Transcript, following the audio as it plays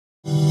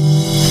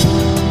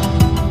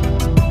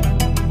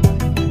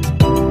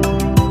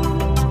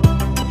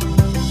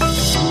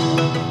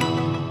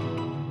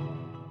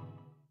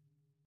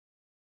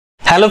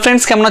Hello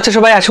friends, কেমন আছো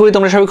সবাই? আশা করি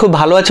তোমরা সবাই খুব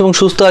ভালো আছো এবং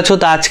সুস্থ আছো।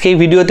 তো আজকে এই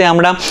ভিডিওতে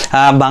আমরা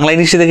বাংলা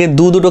ইন্ডাস্ট্রি থেকে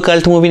দুটো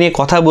কাল্ট মুভি নিয়ে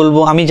কথা বলবো।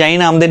 আমি জানি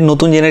না আমাদের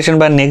নতুন জেনারেশন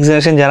বা নেক্সট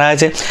জেনারেশন যারা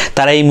আছে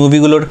তারা এই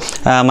মুভিগুলোর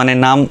মানে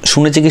নাম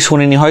শুনেছে কি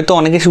শুনেনি, হয়তো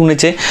অনেকে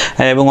শুনেছে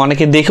এবং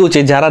অনেকে দেখেওছে।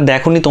 যারা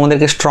দেখোনি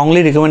তোমাদেরকে স্ট্রংলি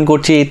রিকমেন্ড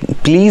করছি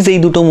প্লিজ এই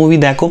দুটো মুভি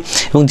দেখো,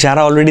 এবং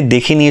যারা অলরেডি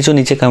দেখে নিয়েছো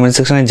নিচে কমেন্ট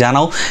সেকশনে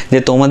জানাও যে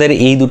তোমাদের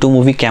এই দুটো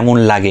মুভি কেমন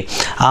লাগে।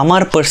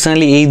 আমার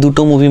পার্সোনালি এই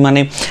দুটো মুভি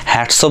মানে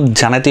হ্যাটস অফ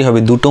জানাতেই হবে,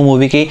 দুটো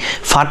মুভিকেই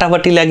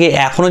ফাটাফাটি লাগে।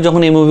 এখনও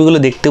যখন এই মুভিগুলো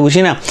দেখতে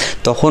বসি না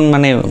তখন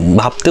মানে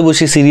ভাবতে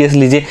বসি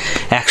সিরিয়াসলি যে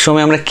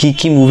একসময় আমরা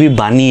কি মুভি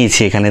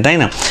বানিয়েছি এখানে, তাই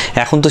না?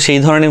 এখন তো সেই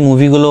ধরনের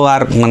মুভিগুলো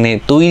আর মানে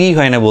তৈরি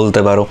হয় না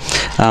বলতে পারো,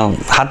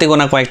 হাতে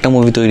গোনা কয়েকটা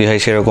মুভি তৈরি হয়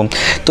সেরকম।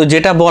 তো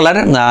যেটা বলার,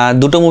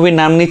 দুটো মুভির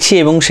নাম নিচ্ছি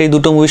এবং সেই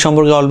দুটো মুভি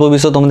সম্পর্কে অল্প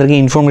বিস্তর তোমাদেরকে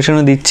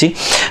ইনফরমেশনও দিচ্ছি।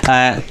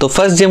 তো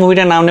ফার্স্ট যে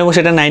মুভিটার নাম নেব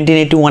সেটা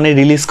 1981-এ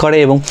রিলিজ করে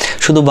এবং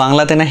শুধু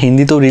বাংলাতে না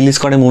হিন্দিতেও রিলিজ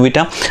করে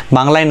মুভিটা।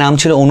 বাংলায় নাম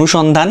ছিল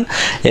অনুসন্ধান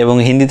এবং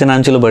হিন্দিতে নাম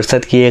ছিল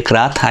বরসাত কি এক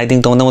রাত। আই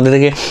থিঙ্ক তোমাদের মধ্যে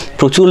থেকে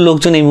প্রচুর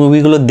লোকজন এই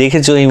মুভিগুলো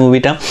দেখেছো এই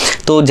মুভিটা।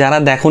 তো যারা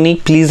দেখোনি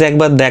প্লিজ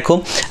একবার দেখো।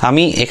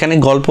 আমি এখানে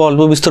গল্প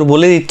অল্প বিস্তর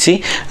বলে দিচ্ছি,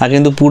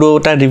 কিন্তু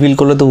পুরোটা রিভিল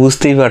করলে তো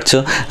বুঝতেই পারছো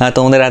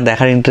তোমাদের আর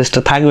দেখার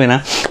ইন্টারেস্টটা থাকবে না।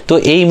 তো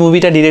এই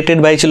মুভিটা ডিরেক্টেড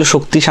বাই ছিল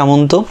শক্তি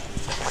সামন্ত,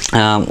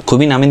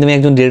 খুবই নামি দামি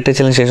একজন ডিরেক্টর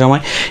ছিলেন সে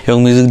সময়, এবং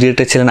মিউজিক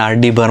ডিরেক্টর ছিলেন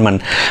আর.ডি. বর্মন।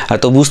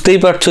 তো বুঝতেই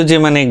পারছো যে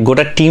মানে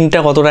গোটা টিমটা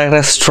কতটা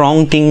একটা স্ট্রং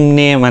টিম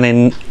নিয়ে মানে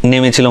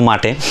নেমেছিল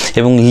মাঠে,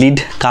 এবং লিড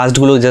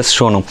কাস্টগুলো জাস্ট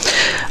শোনো।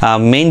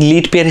 মেইন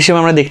লিড পেয়ার হিসেবে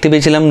আমরা দেখতে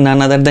পেয়েছিলাম নান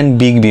আদার দ্যান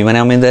বিগ বি, মানে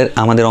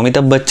আমাদের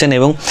অমিতাভ বচ্চন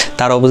এবং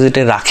তার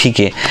অপোজিটে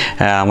রাখিকে।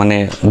 মানে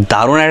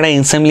দারুণ একটা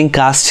এনসেম্বলিং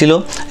কাস্ট ছিল।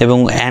 এবং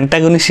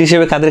অ্যান্টাগনিস্ট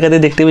হিসেবে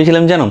কাদের দেখতে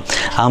পেয়েছিলাম জানো?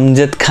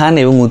 আমজাদ খান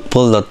এবং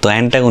উৎপল দত্ত।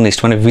 অ্যান্টাগনিস্ট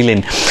মানে ভিলেন।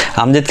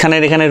 আমজাদ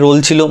খানের এখানে রোল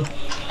ছিল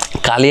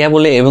কালিয়া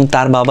বলে, এবং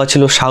তার বাবা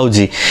ছিল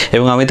সাউজি,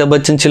 এবং অমিতাভ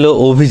বচ্চন ছিল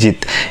অভিজিৎ,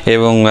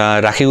 এবং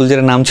রাখি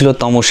গুলজারের নাম ছিল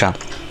তমসা।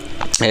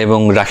 এবং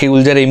রাখি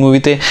গুলজার এই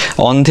মুভিতে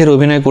অন্ধের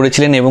অভিনয়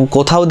করেছিলেন, এবং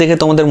কোথাও দেখে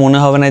তোমাদের মনে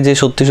হবে না যে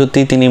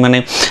সত্যি তিনি মানে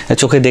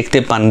চোখে দেখতে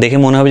পান, দেখে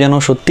মনে হবে যেন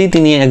সত্যিই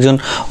তিনি একজন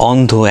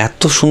অন্ধ।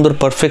 এত সুন্দর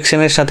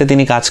পারফেকশনের সাথে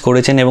তিনি কাজ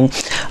করেছেন। এবং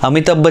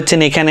অমিতাভ বচ্চন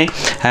এখানে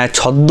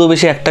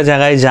ছদ্মবেশে একটা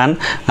জায়গায় যান,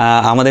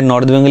 আমাদের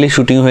নর্থ বেঙ্গলি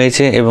শুটিং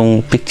হয়েছে এবং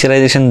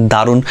পিকচারাইজেশন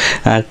দারুণ।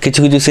 কিছু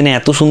সিনে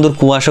এত সুন্দর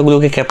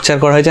কুয়াশাগুলোকে ক্যাপচার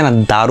করা হয়েছে না,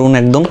 দারুণ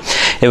একদম।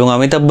 এবং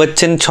অমিতাভ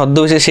বচ্চন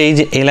ছদ্মবেশে সেই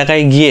যে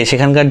এলাকায় গিয়ে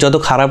সেখানকার যত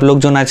খারাপ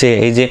লোকজন আছে,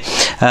 এই যে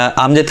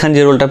আমজাদ খান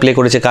যে রোলটা প্লে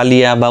করেছে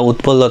কালিয়া বা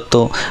উৎপল দত্ত,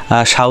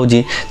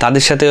 সাউজি,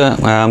 তাদের সাথে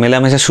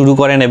মেলামেশা শুরু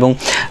করেন এবং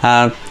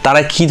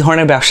তারা কি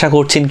ধরনের ব্যবসা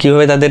করছেন,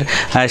 কীভাবে তাদের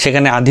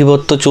সেখানে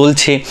আধিপত্য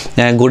চলছে,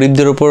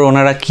 গরিবদের ওপর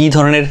ওনারা কি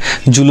ধরনের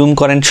জুলুম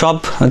করেন, সব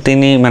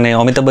তিনি মানে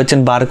অমিতাভ বচ্চন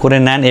বার করে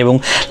নেন। এবং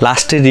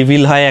লাস্টে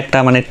রিভিল হয় একটা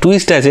মানে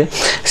টুইস্ট আছে,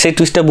 সেই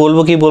টুইস্টটা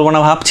বলবো কি বলবো না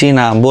ভাবছি,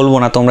 না বলবো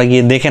না, তোমরা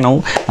গিয়ে দেখে নাও।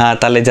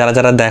 তাহলে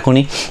যারা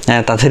দেখোনি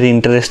তাদের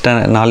ইন্টারেস্টটা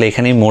নাহলে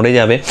এখানেই মরে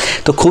যাবে।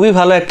 তো খুবই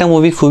ভালো একটা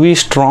মুভি, খুবই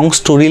স্ট্রং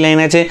স্টোরি লাইন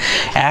আছে,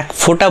 এক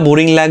ফোঁটা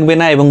বোরিং লাগবে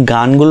না, এবং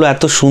গানগুলো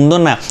এত সুন্দর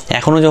না,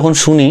 এখনও যখন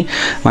শুনি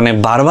মানে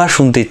বারবার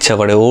শুনতে ইচ্ছা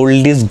করে।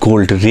 Old is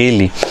gold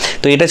really.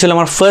 তো এটা ছিল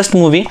আমার ফার্স্ট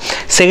মুভি।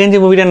 সেকেন্ড যে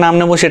মুভিটার নাম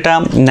নেবো সেটা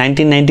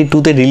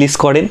 1992-তে রিলিজ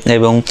করে,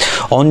 এবং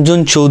অঞ্জন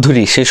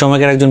চৌধুরী সে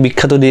সময়কার একজন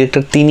বিখ্যাত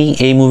ডিরেক্টর, তিনি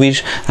এই মুভির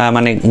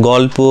মানে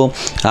গল্প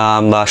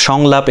বা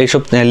সংলাপ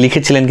এসব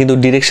লিখেছিলেন, কিন্তু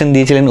ডিরেকশন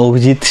দিয়েছিলেন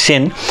অভিজিৎ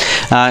সেন।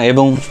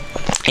 এবং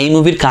এই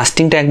মুভির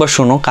কাস্টিংটা একবার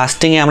শোনো।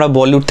 কাস্টিংয়ে আমরা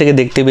বলিউড থেকে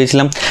দেখতে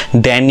পেয়েছিলাম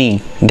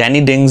ড্যানি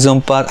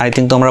ডেংজম্পা। আই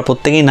থিঙ্ক তোমরা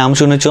প্রত্যেকেই নাম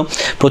শুনেছো,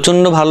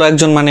 প্রচণ্ড ভালো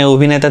একজন মানে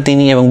অভিনেতা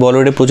তিনি, এবং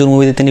বলিউডে প্রচুর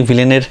মুভিতে তিনি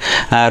ভিলেনের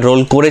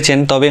রোল করেছেন।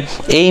 তবে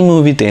এই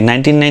মুভিতে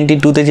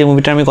 1992-তে যে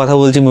মুভিটার আমি কথা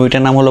বলছি,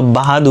 মুভিটার নাম হলো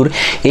বাহাদুর।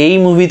 এই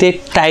মুভিতে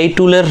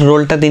টাইটুলের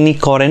রোলটা তিনি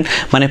করেন,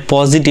 মানে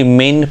পজিটিভ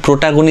মেইন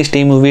প্রোটাগনিস্ট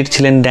এই মুভির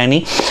ছিলেন ড্যানি,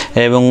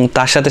 এবং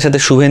তার সাথে সাথে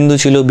শুভেন্দু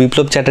ছিল,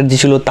 বিপ্লব চ্যাটার্জি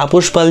ছিল,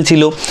 তাপস পাল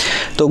ছিল।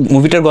 তো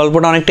মুভিটার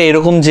গল্পটা অনেকটা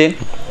এরকম যে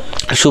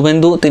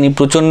শুভেন্দু তিনি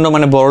প্রচণ্ড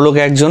মানে বড়লোক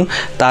একজন,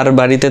 তার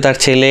বাড়িতে তার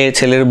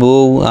ছেলের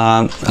বউ,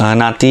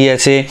 নাতি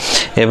আছে,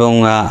 এবং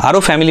আরও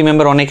ফ্যামিলি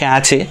মেম্বার অনেকে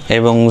আছে,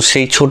 এবং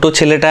সেই ছোট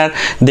ছেলেটার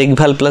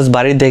দেখভাল প্লাস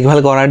বাড়ির দেখভাল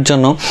করার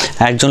জন্য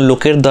একজন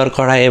লোকের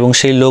দরকার হয়, এবং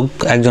সেই লোক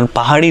একজন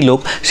পাহাড়ি লোক।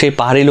 সেই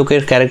পাহাড়ি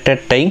লোকের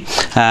ক্যারেক্টারটাই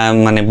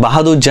মানে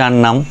বাহাদুর, যার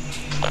নাম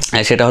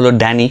সেটা হলো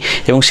ড্যানি।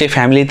 এবং সেই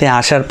ফ্যামিলিতে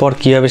আসার পর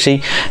কীভাবে সেই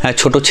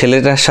ছোট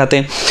ছেলেটার সাথে,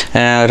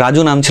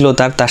 রাজু নাম ছিল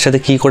তার সাথে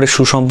কী করে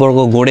সুসম্পর্ক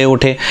গড়ে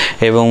ওঠে,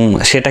 এবং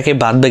সেটাকে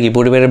বাদবাকি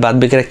পরিবারের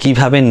বাদবাকিরা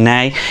কীভাবে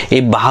নেয়,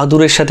 এই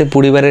বাহাদুরের সাথে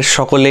পরিবারের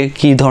সকলে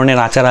কী ধরনের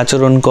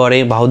আচরণ করে,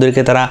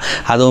 বাহাদুরকে তারা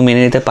আদৌ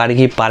মেনে নিতে পারে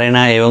কি পারে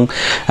না। এবং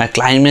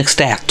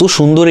ক্লাইম্যাক্সটা এত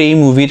সুন্দর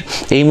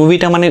এই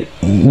মুভিটা মানে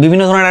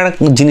বিভিন্ন ধরনের একটা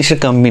জিনিসের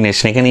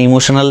কম্বিনেশন। এখানে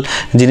ইমোশনাল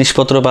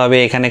জিনিসপত্র পাবে,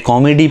 এখানে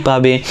কমেডি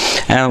পাবে,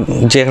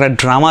 যে একটা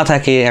ড্রামা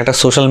থাকে, একটা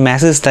সোশ্যাল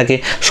মেসেজ থাকে,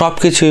 সব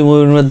কিছু এই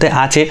মুভির মধ্যে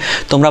আছে।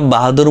 তোমরা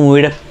বাহাদুর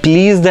মুভিটা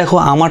প্লিজ দেখো।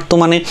 আমার তো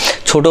মানে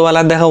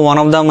ছোটোবেলার দেখা ওয়ান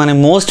অফ দ্য মানে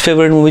মোস্ট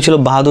ফেভারিট মুভি ছিল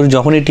বাহাদুর।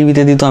 যখনই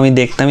টিভিতে দিত আমি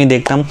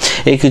দেখতাম।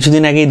 এই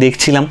কিছুদিন আগেই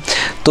দেখছিলাম।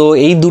 তো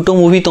এই দুটো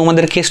মুভি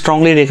তোমাদেরকে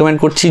স্ট্রংলি রেকমেন্ড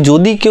করছি।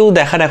 যদি কেউ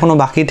দেখার এখনও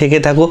বাকি থেকে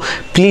থাকো,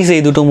 প্লিজ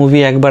এই দুটো মুভি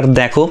একবার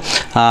দেখো,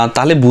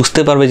 তাহলে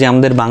বুঝতে পারবে যে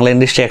আমাদের বাংলা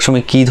ইন্ডাস্ট্রি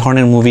একসময় কী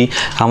ধরনের মুভি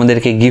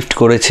আমাদেরকে গিফট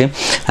করেছে।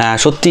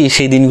 সত্যি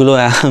সেই দিনগুলো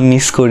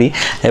মিস করি।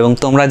 এবং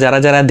তোমরা যারা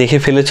যারা দেখে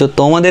ফেলেছো,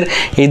 তোমাদের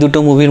এই দুটো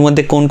মুভির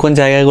মধ্যে কোন কোন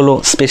জায়গাগুলো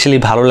স্পেশালি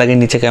ভালো লাগে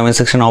নিচে কমেন্ট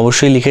সেকশনে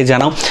অবশ্যই লিখে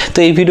জানাও। তো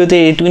এই ভিডিওতে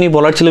এইটুকুনি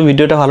বলার ছিল।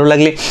 ভিডিওটা ভালো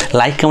লাগলে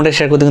লাইক কমেন্ট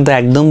শেয়ার করতে কিন্তু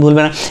একদম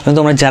ভুলবে না। এবং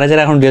তোমরা যারা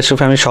যারা এখন ডিয়ার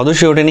ফ্যামিলির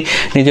সদস্য ওঠেনি,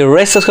 নিজের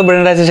রেস্ট সাবস্ক্রাইব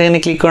বাটন আছে সেখানে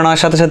ক্লিক করে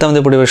নেওয়ার সাথে সাথে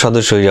আমাদের পরিবারের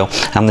সদস্য হয়ে যাও।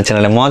 আমাদের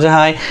চ্যানেলে মজা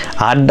হয়,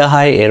 আড্ডা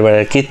হয়, এর বাইরে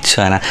আর কিচ্ছু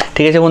হয় না।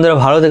 ঠিক আছে বন্ধুরা,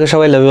 ভালো থেকো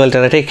সবাই। Love you all,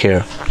 take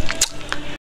care.